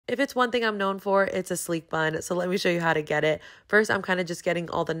If it's one thing I'm known for, it's a sleek bun. So let me show you how to get it. First, I'm kind of just getting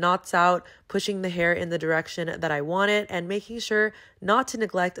all the knots out, pushing the hair in the direction that I want it, and making sure not to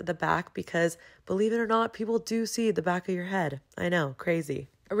neglect the back because, believe it or not, people do see the back of your head. I know, crazy.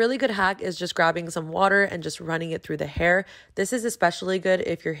 A really good hack is just grabbing some water and just running it through the hair. This is especially good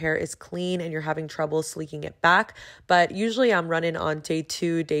if your hair is clean and you're having trouble sleeking it back. But usually I'm running on day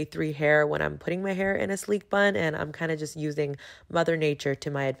 2, day 3 hair when I'm putting my hair in a sleek bun, and I'm kind of just using Mother Nature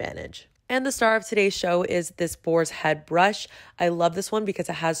to my advantage. And the star of today's show is this boar's head brush. I love this one because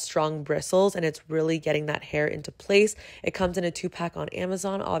it has strong bristles and it's really getting that hair into place. It comes in a 2-pack on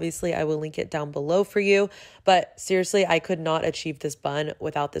Amazon. Obviously, I will link it down below for you. But seriously, I could not achieve this bun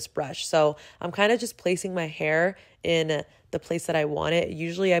without this brush. So I'm kind of just placing my hair in the place that I want it.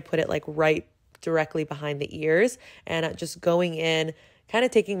 Usually I put it like right directly behind the ears and just going in, kind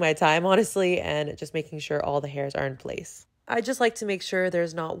of taking my time, honestly, and just making sure all the hairs are in place. I just like to make sure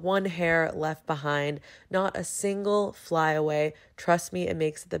there's not one hair left behind, not a single flyaway. Trust me, it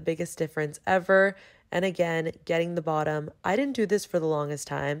makes the biggest difference ever. And again, getting the bottom. I didn't do this for the longest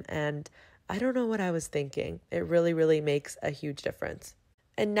time, and I don't know what I was thinking. It really, really makes a huge difference.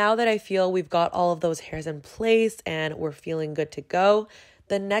 And now that I feel we've got all of those hairs in place and we're feeling good to go,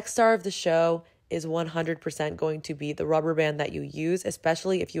 the next star of the show is 100% going to be the rubber band that you use,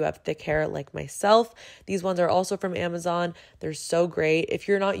 especially if you have thick hair like myself. These ones are also from Amazon. They're so great. If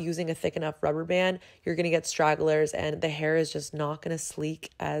you're not using a thick enough rubber band, you're going to get stragglers and the hair is just not going to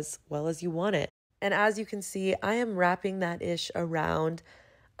sleek as well as you want it. And as you can see, I am wrapping that ish around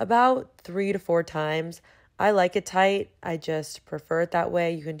about 3 to 4 times. I like it tight. I just prefer it that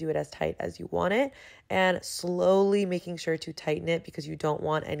way. You can do it as tight as you want it and slowly making sure to tighten it because you don't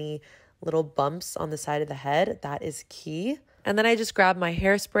want any little bumps on the side of the head. That is key. And then I just grab my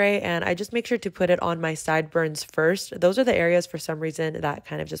hairspray and I just make sure to put it on my sideburns first. Those are the areas for some reason that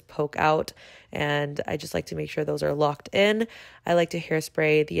kind of just poke out, and I just like to make sure those are locked in. I like to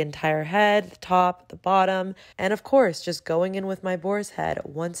hairspray the entire head, the top, the bottom, and of course, just going in with my boar's head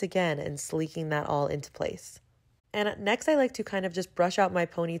once again and sleeking that all into place. And next, I like to kind of just brush out my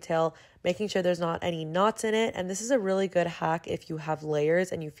ponytail, making sure there's not any knots in it. And this is a really good hack if you have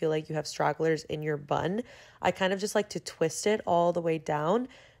layers and you feel like you have stragglers in your bun. I kind of just like to twist it all the way down.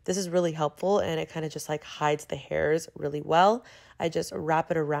 This is really helpful and it kind of just like hides the hairs really well. I just wrap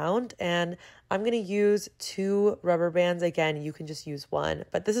it around and I'm going to use 2 rubber bands. Again, you can just use 1,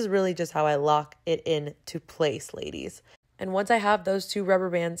 but this is really just how I lock it into place, ladies. And once I have those 2 rubber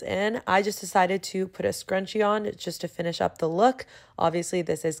bands in, I just decided to put a scrunchie on just to finish up the look. Obviously,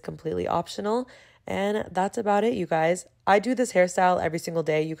 this is completely optional. And that's about it, you guys. I do this hairstyle every single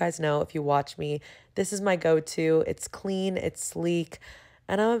day. You guys know if you watch me. This is my go-to. It's clean, it's sleek,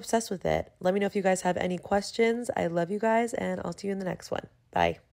 and I'm obsessed with it. Let me know if you guys have any questions. I love you guys, and I'll see you in the next one. Bye.